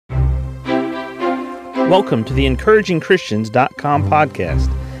Welcome to the encouragingchristians.com podcast.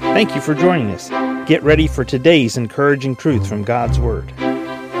 Thank you for joining us. Get ready for today's encouraging truth from God's Word.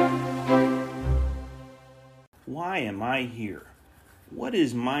 Why am I here? What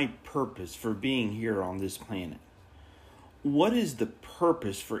is my purpose for being here on this planet? What is the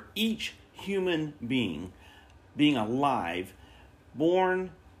purpose for each human being alive,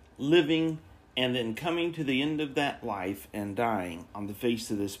 born, living, and then coming to the end of that life and dying on the face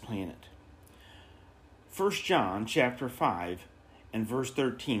of this planet? 1 John chapter 5 and verse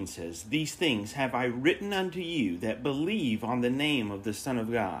 13 says, "These things have I written unto you that believe on the name of the Son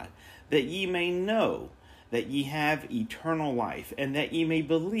of God, that ye may know that ye have eternal life, and that ye may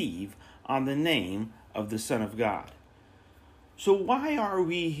believe on the name of the Son of God." So why are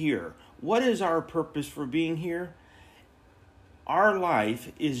we here? What is our purpose for being here? Our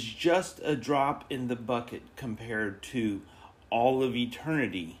life is just a drop in the bucket compared to all of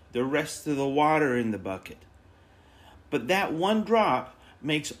eternity, the rest of the water in the bucket. But that one drop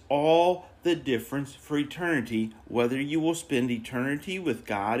makes all the difference for eternity, whether you will spend eternity with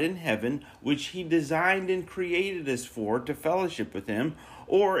God in heaven, which He designed and created us for, to fellowship with Him,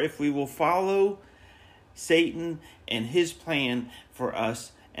 or if we will follow Satan and his plan for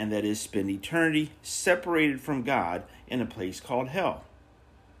us, and that is spend eternity separated from God in a place called hell.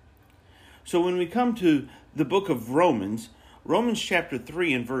 So when we come to the book of Romans chapter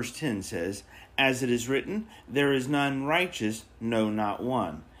 3 and verse 10 says, "As it is written, there is none righteous, no, not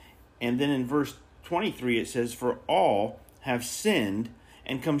one." And then in verse 23 it says, "For all have sinned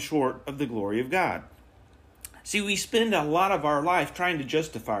and come short of the glory of God." See, we spend a lot of our life trying to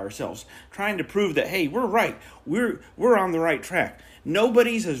justify ourselves, trying to prove that, hey, we're right. We're on the right track.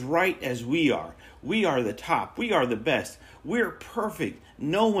 Nobody's as right as we are. We are the top. We are the best. We're perfect.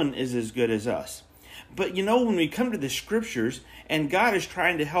 No one is as good as us. But when we come to the scriptures and God is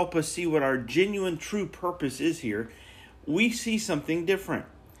trying to help us see what our genuine true purpose is here, we see something different.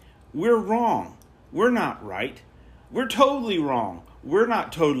 We're wrong. We're not right. We're totally wrong. We're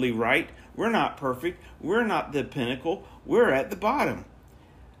not totally right. We're not perfect. We're not the pinnacle. We're at the bottom.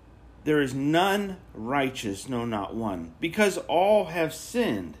 There is none righteous, no, not one, because all have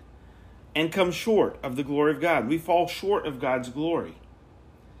sinned and come short of the glory of God. We fall short of God's glory.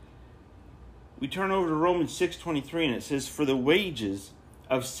 We turn over to Romans 6:23 and it says, "For the wages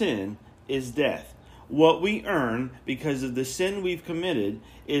of sin is death." What we earn because of the sin we've committed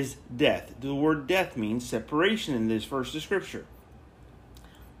is death. The word death means separation in this verse of Scripture.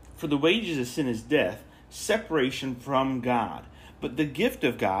 For the wages of sin is death, separation from God. But the gift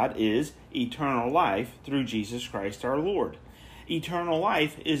of God is eternal life through Jesus Christ our Lord. Eternal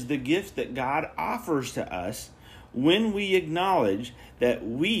life is the gift that God offers to us when we acknowledge that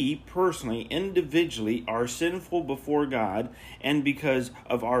we personally, individually, are sinful before God, and because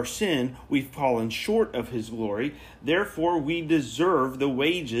of our sin, we've fallen short of His glory. Therefore, we deserve the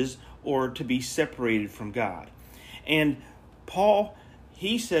wages or to be separated from God. And Paul,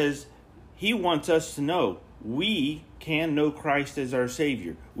 he says he wants us to know we can know Christ as our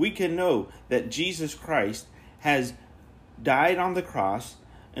Savior. We can know that Jesus Christ has died on the cross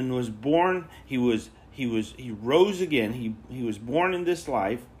and was born. He rose again. He was born in this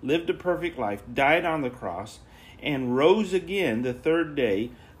life, lived a perfect life, died on the cross, and rose again the third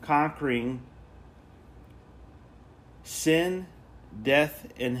day, conquering sin, death,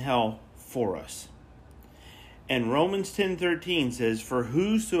 and hell for us. And Romans 10:13 says, "For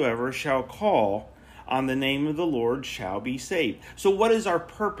whosoever shall call on the name of the Lord shall be saved." So what is our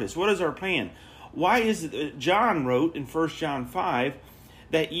purpose? What is our plan? Why is it that John wrote in 1 John 5,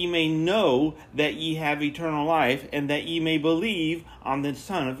 "That ye may know that ye have eternal life, and that ye may believe on the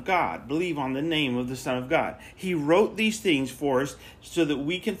Son of God." Believe on the name of the Son of God. He wrote these things for us so that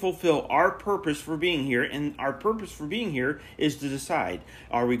we can fulfill our purpose for being here. And our purpose for being here is to decide,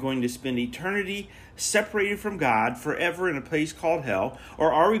 are we going to spend eternity separated from God forever in a place called hell?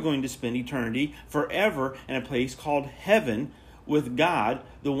 Or are we going to spend eternity forever in a place called heaven with God,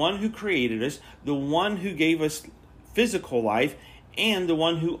 the one who created us, the one who gave us physical life, and the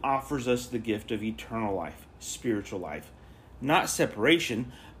one who offers us the gift of eternal life, spiritual life. Not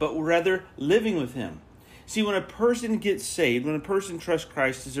separation, but rather living with Him. See, when a person gets saved, when a person trusts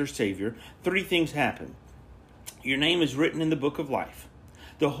Christ as their Savior, three things happen. Your name is written in the book of life.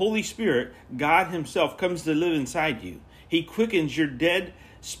 The Holy Spirit, God Himself, comes to live inside you. He quickens your dead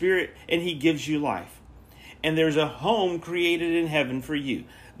spirit and He gives you life. And there's a home created in heaven for you.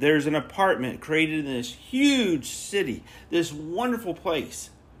 There's an apartment created in this huge city, this wonderful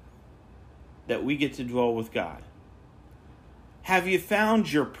place that we get to dwell with God. Have you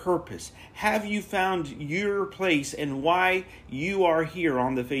found your purpose? Have you found your place and why you are here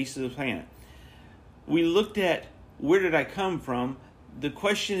on the face of the planet? We looked at where did I come from. The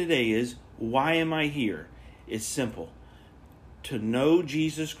question today is, why am I here? It's simple. To know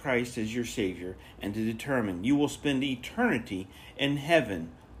Jesus Christ as your Savior and to determine you will spend eternity in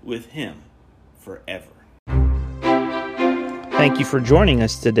heaven with Him forever. Thank you for joining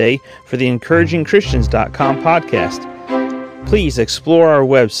us today for the EncouragingChristians.com podcast. Please explore our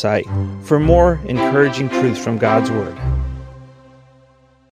website for more encouraging truths from God's Word.